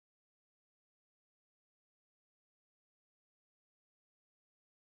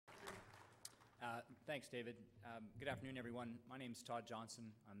Thanks, David. Good afternoon, everyone. My name is Todd Johnson.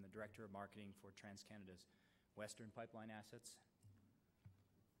 I'm the Director of Marketing for TransCanada's Western Pipeline assets.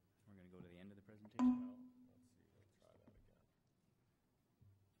 We're going to go to the end of the presentation. Well, let's see. We'll try that again.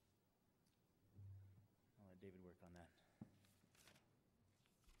 I'll let David work on that.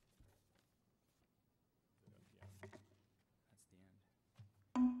 Yeah. That's the end. Ask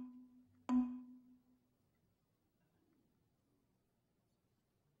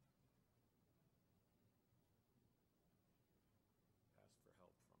for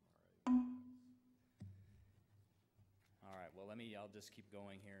help from our AV. All right, well, I'll just keep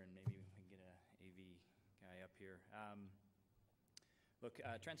going here and maybe we can get a AV guy up here. Look,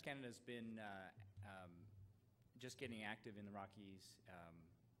 TransCanada's been just getting active in the Rockies.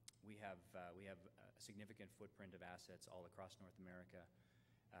 We have a significant footprint of assets all across North America,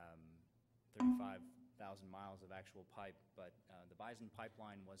 35,000 miles of actual pipe, but the Bison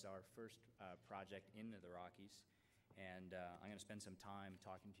pipeline was our first project into the Rockies, and I'm going to spend some time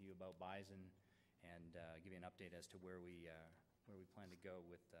talking to you about Bison and give you an update as to where we plan to go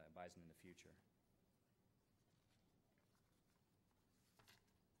with Bison in the future.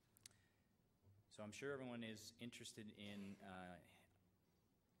 So I'm sure everyone is interested in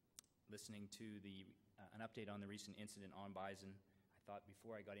listening to an update on the recent incident on Bison. I thought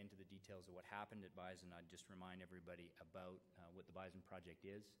before I got into the details of what happened at Bison, I'd just remind everybody about what the Bison project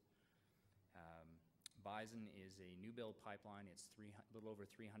is. Bison is a new build pipeline. It's a little over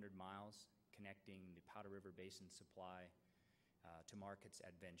 300 miles connecting the Powder River Basin supply to markets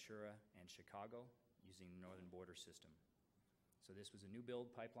at Ventura and Chicago using the Northern Border system. So this was a new build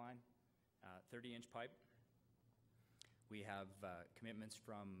pipeline, 30-inch pipe. We have commitments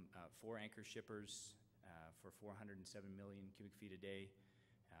from 4 anchor shippers for 407 million cubic feet a day,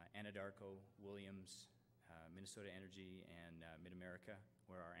 Anadarko, Williams, Minnesota Energy, and Mid-America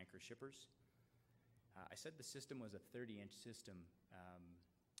were our anchor shippers. I said the system was a 30-inch system.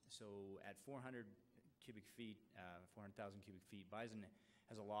 So at 400 cubic feet, 400,000 cubic feet, Bison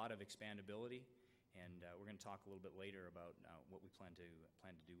has a lot of expandability, and we're going to talk a little bit later about what we plan to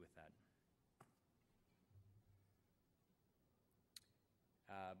do with that.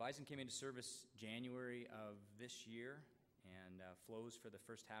 Bison came into service January of this year, and flows for the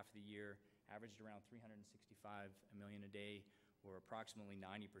first half of the year averaged around 365 million a day, or approximately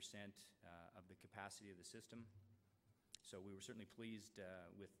 90% of the capacity of the system. So we were certainly pleased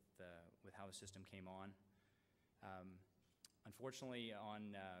with how the system came on. Unfortunately,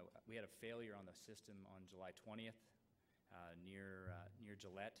 we had a failure on the system on July 20th near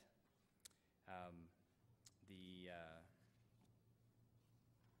Gillette.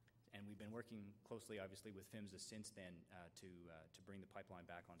 And we've been working closely, obviously, with PHMSA since then to bring the pipeline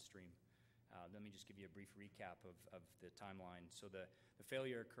back on stream. Let me just give you a brief recap of the timeline. So the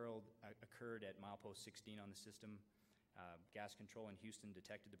failure occurred at milepost 16 on the system. Gas control in Houston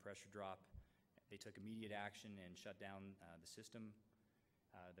detected the pressure drop. They took immediate action and shut down the system.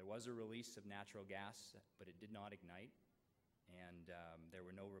 There was a release of natural gas, but it did not ignite, and there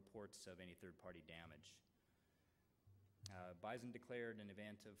were no reports of any third-party damage. Bison declared an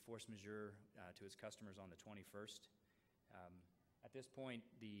event of force majeure to its customers on the 21st. At this point,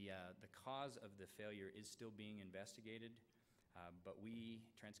 the cause of the failure is still being investigated, but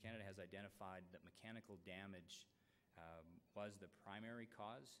TransCanada has identified that mechanical damage was the primary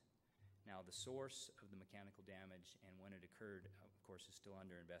cause. Now, the source of the mechanical damage and when it occurred, of course, is still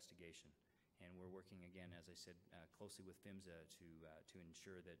under investigation. And we're working, again, as I said, closely with PHMSA to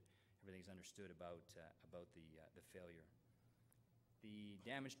ensure that everything's understood about the failure. The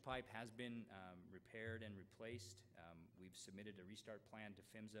damaged pipe has been repaired and replaced. We've submitted a restart plan to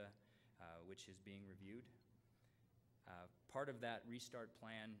PHMSA, which is being reviewed. Part of that restart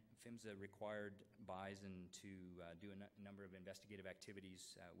plan, PHMSA required Bison to do a number of investigative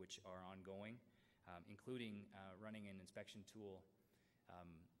activities which are ongoing, including running an inspection tool.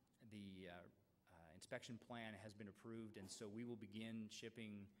 The inspection plan has been approved, and so we will begin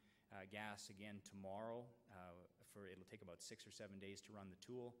shipping gas again tomorrow. It'll take about 6 or 7 days to run the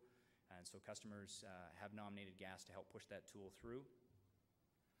tool, and so customers have nominated gas to help push that tool through.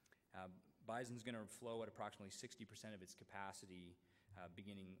 Bison's going to flow at approximately 60% of its capacity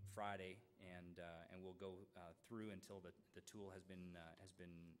beginning Friday, and will go through until the tool has been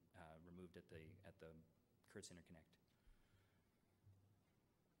removed at the Kurtz interconnect.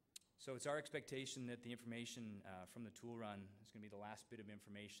 So it's our expectation that the information from the tool run is going to be the last bit of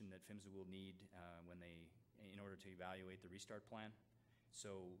information that PHMSA will need in order to evaluate the restart plan.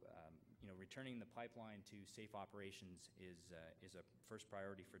 So, returning the pipeline to safe operations is a first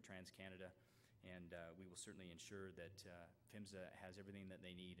priority for TransCanada, and we will certainly ensure that PHMSA has everything that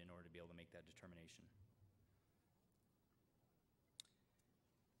they need in order to be able to make that determination.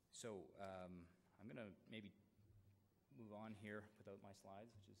 So I'm going to maybe move on here without my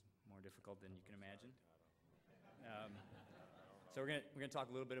slides, which is more difficult than you can imagine. So we're going to talk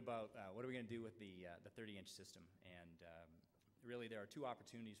a little bit about what are we going to do with the 30-inch system, and really there are two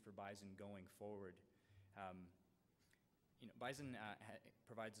opportunities for Bison going forward. Bison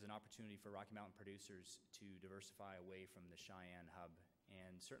provides an opportunity for Rocky Mountain producers to diversify away from the Cheyenne hub,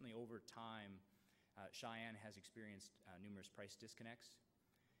 and certainly over time, Cheyenne has experienced numerous price disconnects.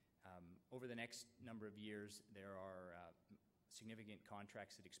 Over the next number of years, there are significant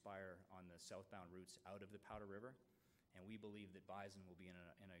contracts that expire on the southbound routes out of the Powder River, and we believe that Bison will be in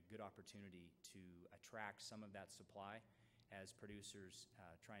a good opportunity to attract some of that supply as producers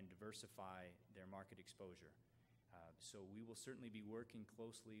try and diversify their market exposure. So we will certainly be working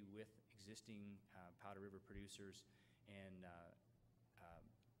closely with existing Powder River producers and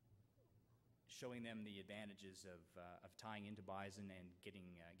showing them the advantages of tying into Bison and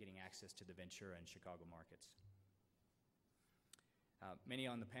getting access to the Ventura and Chicago markets. Many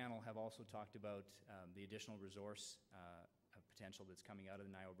on the panel have also talked about the additional resource potential that's coming out of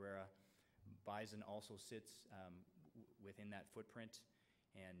the Niobrara. Bison also sits within that footprint,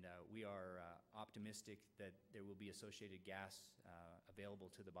 and we are optimistic that there will be associated gas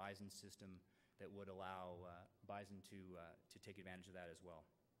available to the Bison system that would allow Bison to take advantage of that as well.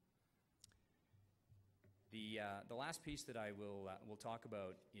 The last piece that I will talk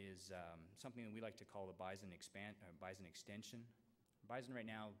about is something that we like to call the Bison extension. Bison right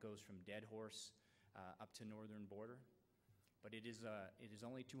now goes from Dead Horse up to northern border, but it is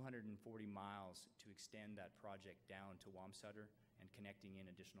only 240 miles to extend that project down to Wamsutter and connecting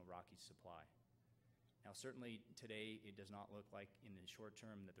in additional Rockies supply. Now, certainly today it does not look like in the short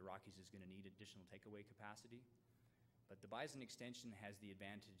term that the Rockies is going to need additional takeaway capacity, but the Bison extension has the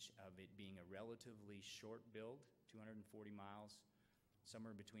advantage of it being a relatively short build, 240 miles,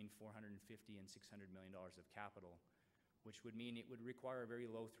 somewhere between $450 and $600 million of capital, which would mean it would require a very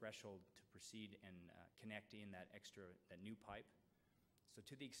low threshold to proceed and connect in that new pipe. So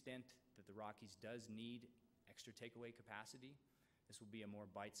to the extent that the Rockies does need extra takeaway capacity, this will be a more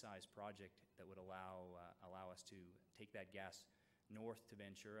bite-sized project that would allow us to take that gas north to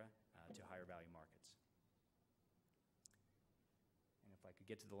Ventura to higher value markets. And if I could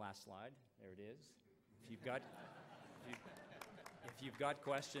get to the last slide, there it is. If you've got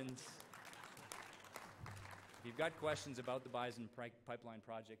questions. If you've got questions about the Bison pipeline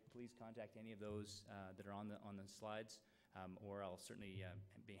project, please contact any of those that are on the slides, or I'll certainly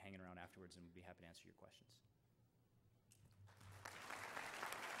be hanging around afterwards and be happy to answer your questions.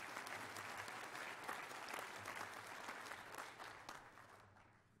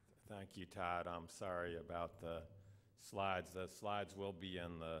 Thank you, Todd. I'm sorry about the slides. The slides will be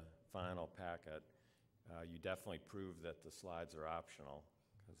in the final packet. You definitely proved that the slides are optional,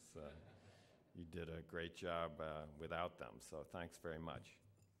 because you did a great job without them, so thanks very much.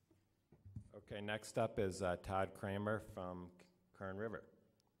 Okay, next up is Todd Kramer from Kern River.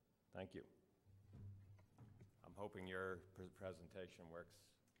 Thank you. I'm hoping your presentation works.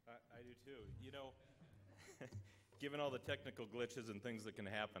 I do too. You know, given all the technical glitches and things that can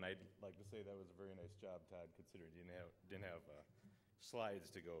happen, I'd like to say that was a very nice job, Todd, considering you didn't have slides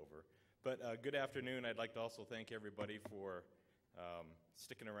to go over. But good afternoon. I'd like to also thank everybody for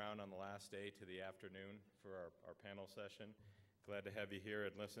sticking around on the last day to the afternoon for our panel session. Glad to have you here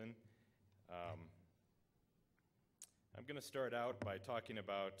and listen. I'm going to start out by talking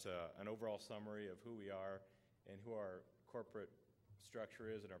about an overall summary of who we are and who our corporate structure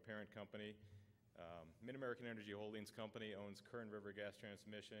is and our parent company. Mid-American Energy Holdings Company owns Kern River Gas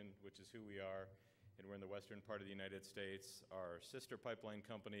Transmission, which is who we are, and we're in the western part of the United States. Our sister pipeline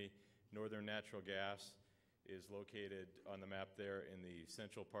company, Northern Natural Gas, is located on the map there in the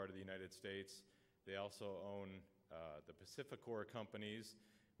central part of the United States. They also own the Pacificor Companies,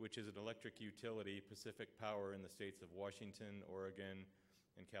 which is an electric utility, Pacific Power in the states of Washington, Oregon,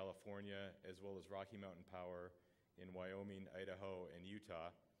 and California, as well as Rocky Mountain Power in Wyoming, Idaho, and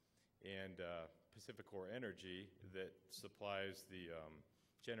Utah, and Pacificor Energy that supplies the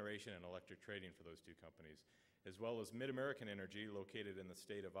generation and electric trading for those two companies, as well as Mid-American Energy, located in the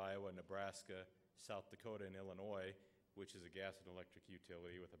state of Iowa, Nebraska, South Dakota, and Illinois, which is a gas and electric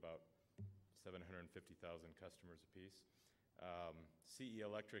utility with about 750,000 customers apiece. CE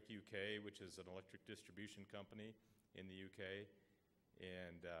Electric UK, which is an electric distribution company in the UK,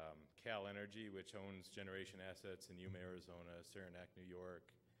 and Cal Energy, which owns generation assets in Yuma, Arizona, Saranac, New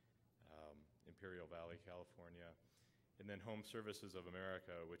York, Imperial Valley, California, and then Home Services of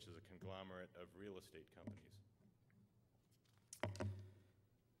America, which is a conglomerate of real estate companies.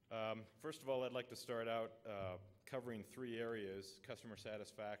 First of all, I'd like to start out covering three areas: customer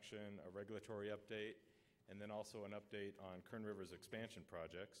satisfaction, a regulatory update, and then also an update on Kern River's expansion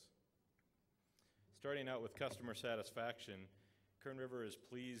projects. Starting out with customer satisfaction, Kern River is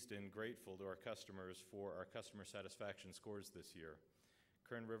pleased and grateful to our customers for our customer satisfaction scores this year.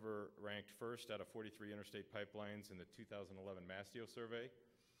 Kern River ranked first out of 43 interstate pipelines in the 2011 Mastio survey.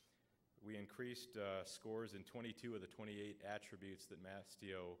 We increased scores in 22 of the 28 attributes that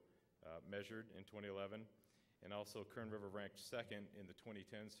Mastio measured in 2011. And also Kern River ranked second in the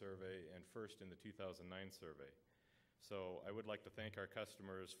 2010 survey and first in the 2009 survey. So I would like to thank our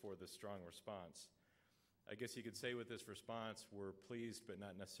customers for this strong response. I guess you could say with this response, we're pleased but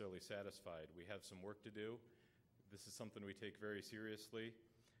not necessarily satisfied. We have some work to do. This is something we take very seriously.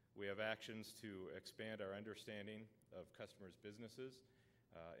 We have actions to expand our understanding of customers' businesses,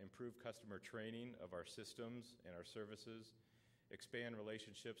 improve customer training of our systems and our services, expand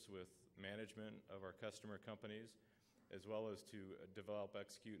relationships with management of our customer companies, as well as to develop,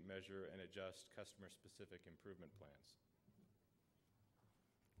 execute, measure, and adjust customer-specific improvement plans.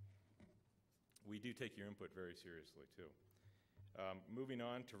 We do take your input very seriously, too. Moving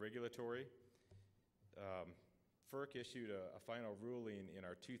on to regulatory, FERC issued a final ruling in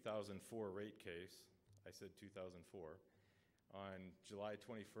our 2004 rate case, I said 2004, on July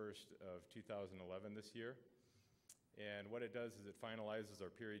 21st of 2011 this year. And what it does is it finalizes our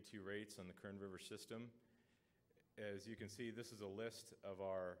Period 2 rates on the Kern River system. As you can see, this is a list of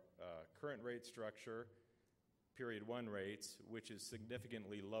our current rate structure, Period 1 rates, which is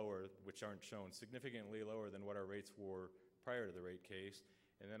significantly lower, which aren't shown, significantly lower than what our rates were prior to the rate case.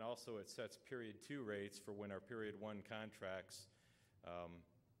 And then also it sets Period 2 rates for when our Period 1 contracts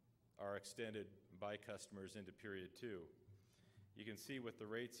are extended by customers into Period 2. You can see with the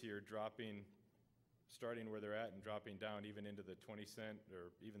rates here dropping, starting where they're at and dropping down even into the 20-cent or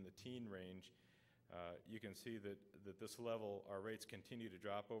even the teen range, you can see that this level, our rates continue to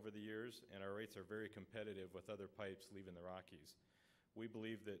drop over the years, and our rates are very competitive with other pipes leaving the Rockies. We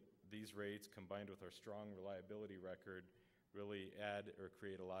believe that these rates, combined with our strong reliability record, really add or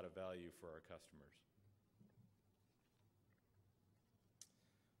create a lot of value for our customers.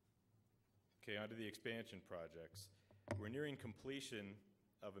 Okay, on to the expansion projects. We're nearing completion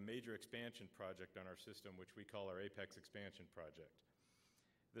of a major expansion project on our system, which we call our Apex Expansion Project.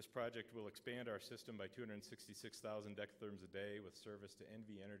 This project will expand our system by 266,000 decatherms a day with service to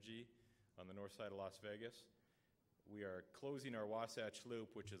EnVent on the north side of Las Vegas. We are closing our Wasatch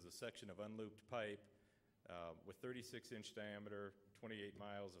Loop, which is a section of unlooped pipe with 36-inch diameter, 28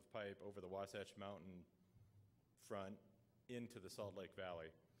 miles of pipe over the Wasatch Mountain front into the Salt Lake Valley.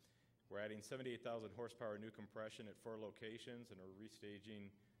 We're adding 78,000 horsepower new compression at 4 locations, and we're restaging,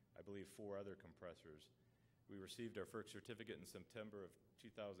 I believe, 4 other compressors. We received our FERC certificate in September of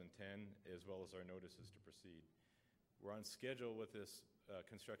 2010, as well as our notices to proceed. We're on schedule with this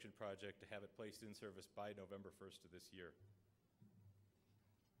construction project to have it placed in service by November 1st of this year.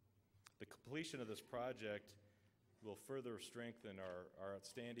 The completion of this project will further strengthen our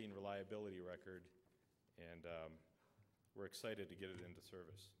outstanding reliability record, and we're excited to get it into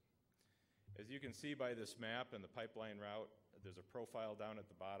service. As you can see by this map and the pipeline route, there's a profile down at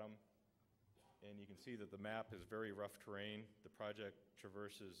the bottom, and you can see that the map is very rough terrain. The project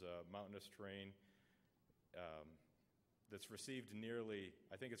traverses mountainous terrain that's received nearly,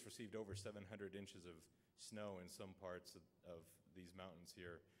 I think it's received over 700 inches of snow in some parts of these mountains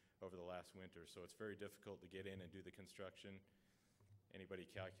here over the last winter, so it's very difficult to get in and do the construction. Anybody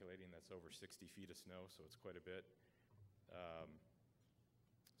calculating, that's over 60 feet of snow, so it's quite a bit.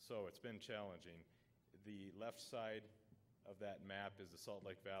 So it's been challenging. The left side of that map is the Salt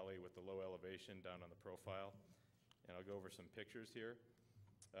Lake Valley with the low elevation down on the profile, and I'll go over some pictures here.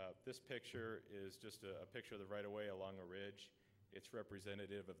 This picture is just a picture of the right-of-way along a ridge. It's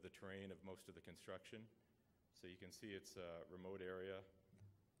representative of the terrain of most of the construction, so you can see it's a remote area.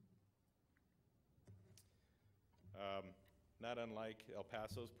 Not unlike El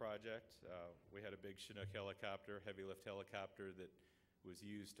Paso's project, we had a big Chinook helicopter, heavy lift helicopter that was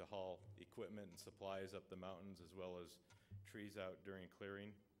used to haul equipment and supplies up the mountains as well as trees out during clearing.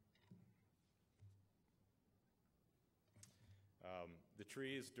 The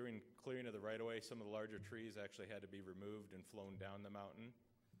trees, during clearing of the right-of-way, some of the larger trees actually had to be removed and flown down the mountain.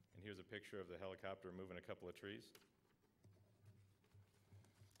 And here's a picture of the helicopter moving a couple of trees.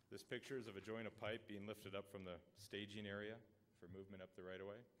 This picture is of a joint of pipe being lifted up from the staging area for movement up the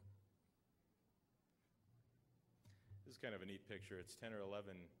right-of-way. This is kind of a neat picture. It's 10 or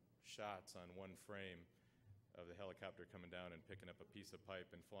 11 shots on one frame of the helicopter coming down and picking up a piece of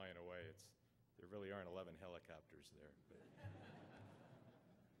pipe and flying away. There really aren't 11 helicopters there, but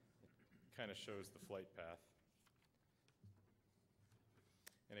it kind of shows the flight path.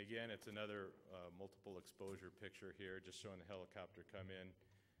 And again, it's another multiple exposure picture here, just showing the helicopter come in,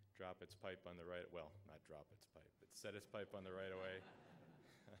 drop its pipe on the right, well, not drop its pipe, but set its pipe on the right of way,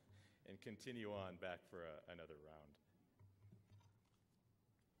 and continue on back for another round.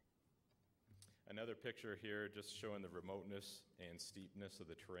 Another picture here just showing the remoteness and steepness of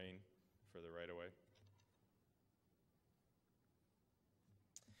the terrain for the right-of-way.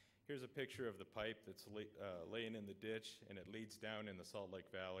 Here's a picture of the pipe that's laying in the ditch, and it leads down in the Salt Lake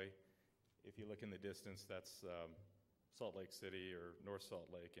Valley. If you look in the distance, that's Salt Lake City, or North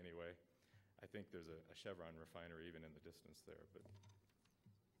Salt Lake anyway. I think there's a Chevron refinery even in the distance there. But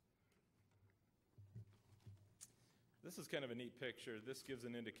this is kind of a neat picture. This gives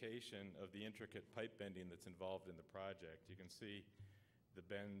an indication of the intricate pipe bending that's involved in the project. You can see the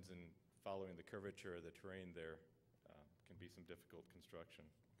bends, and following the curvature of the terrain there can be some difficult construction.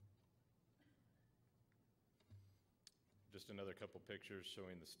 Just another couple pictures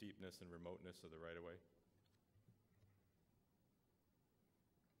showing the steepness and remoteness of the right-of-way.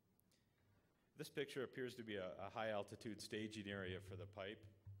 This picture appears to be a high-altitude staging area for the pipe.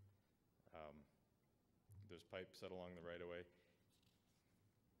 There's pipe set along the right-of-way.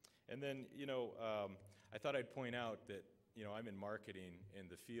 And then, I thought I'd point out that, I'm in marketing, and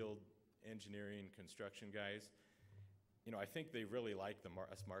the field engineering construction guys, I think they really like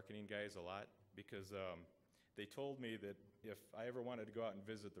us marketing guys a lot, because they told me that if I ever wanted to go out and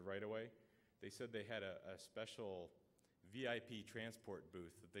visit the right-of-way, they said they had a special VIP transport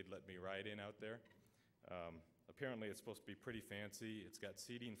booth that they'd let me ride in out there. Apparently it's supposed to be pretty fancy. It's got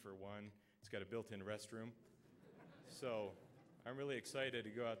seating for one. It's got a built-in restroom. So I'm really excited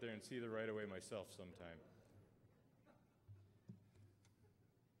to go out there and see the right-of-way myself sometime.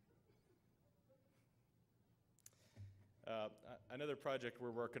 Another project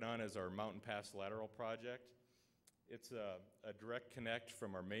we're working on is our Mountain Pass Lateral project. It's a direct connect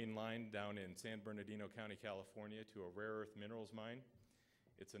from our main line down in San Bernardino County, California, to a rare earth minerals mine.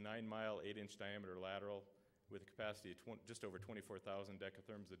 It's a 9-mile, 8-inch diameter lateral with a capacity of just over 24,000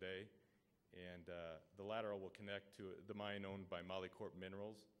 decatherms a day. And the lateral will connect to the mine owned by Molycorp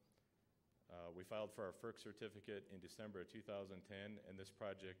Minerals. We filed for our FERC certificate in December of 2010, and this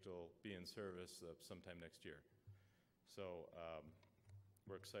project will be in service sometime next year. So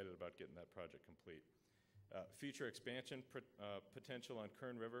we're excited about getting that project complete. Future expansion potential on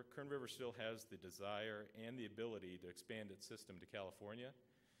Kern River. Kern River still has the desire and the ability to expand its system to California.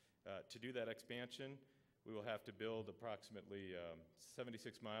 To do that expansion, we will have to build approximately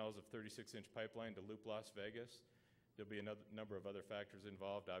 76 miles of 36-inch pipeline to loop Las Vegas. There'll be a number of other factors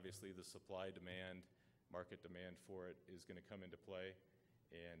involved. Obviously, the supply-demand, market demand for it is going to come into play,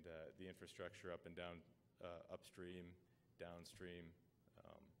 and the infrastructure up and down, upstream, downstream,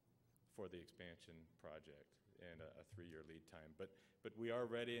 for the expansion project, and a 3-year lead time. But we are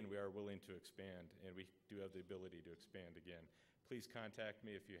ready, and we are willing to expand, and we do have the ability to expand again. Please contact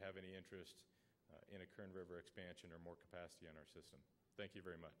me if you have any interest in a Kern River expansion or more capacity on our system. Thank you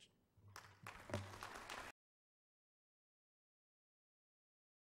very much.